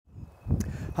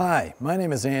Hi, my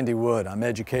name is Andy Wood. I'm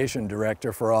Education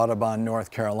Director for Audubon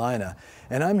North Carolina,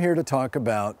 and I'm here to talk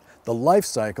about the life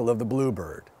cycle of the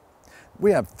bluebird.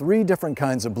 We have three different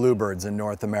kinds of bluebirds in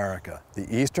North America: the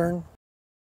eastern,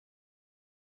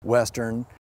 western,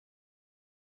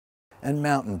 and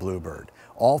mountain bluebird.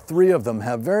 All three of them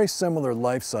have very similar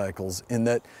life cycles in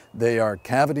that they are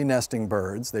cavity nesting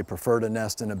birds. They prefer to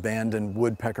nest in abandoned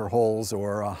woodpecker holes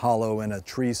or a hollow in a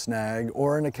tree snag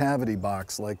or in a cavity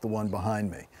box like the one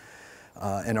behind me,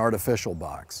 an artificial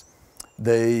box.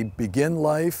 They begin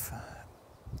life,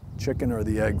 chicken or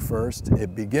the egg first.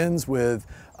 It begins with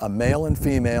a male and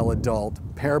female adult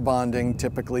pair bonding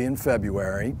typically in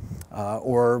February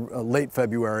or late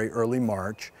February, early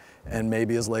March, and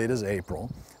maybe as late as April.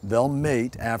 They'll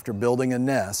mate after building a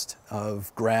nest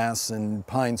of grass and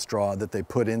pine straw that they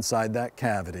put inside that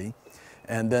cavity.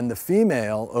 And then the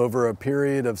female, over a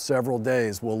period of several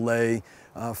days, will lay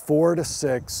 4 to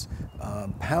 6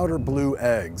 powder blue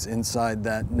eggs inside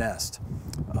that nest.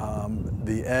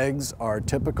 The eggs are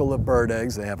typical of bird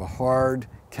eggs. They have a hard,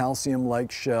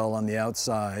 calcium-like shell on the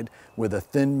outside with a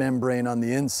thin membrane on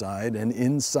the inside, and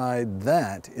inside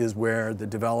that is where the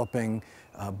developing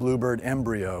bluebird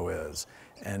embryo is.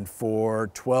 And for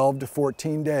 12 to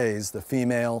 14 days, the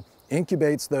female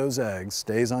incubates those eggs,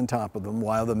 stays on top of them,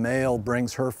 while the male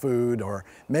brings her food or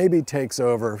maybe takes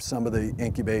over some of the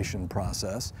incubation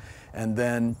process. And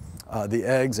then the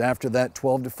eggs, after that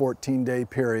 12 to 14 day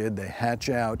period, they hatch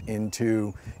out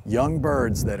into young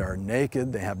birds that are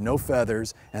naked, they have no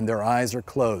feathers, and their eyes are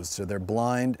closed. So they're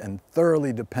blind and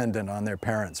thoroughly dependent on their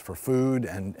parents for food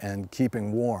and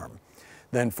keeping warm.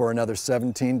 Then for another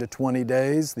 17 to 20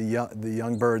 days, the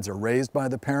young birds are raised by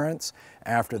the parents.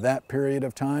 After that period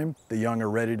of time, the young are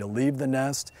ready to leave the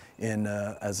nest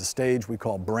as a stage we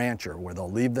call brancher, where they'll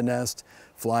leave the nest,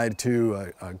 fly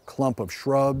to a clump of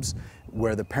shrubs,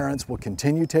 where the parents will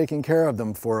continue taking care of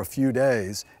them for a few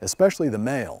days, especially the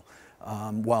male,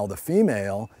 while the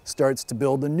female starts to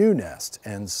build a new nest.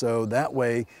 And so that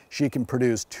way she can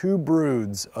produce 2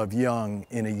 broods of young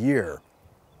in a year,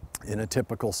 in a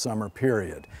typical summer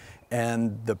period.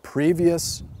 And the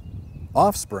previous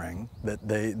offspring,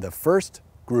 the first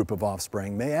group of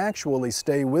offspring, may actually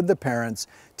stay with the parents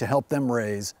to help them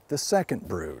raise the second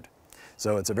brood.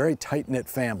 So it's a very tight-knit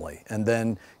family. And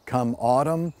then come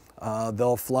autumn,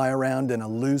 they'll fly around in a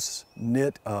loose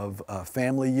knit of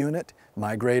family unit,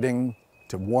 migrating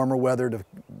to warmer weather to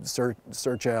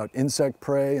search out insect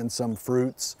prey and some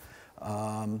fruits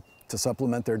to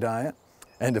supplement their diet.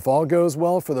 And if all goes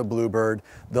well for the bluebird,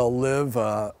 they'll live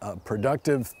a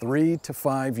productive 3 to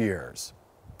 5 years.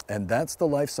 And that's the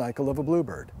life cycle of a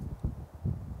bluebird.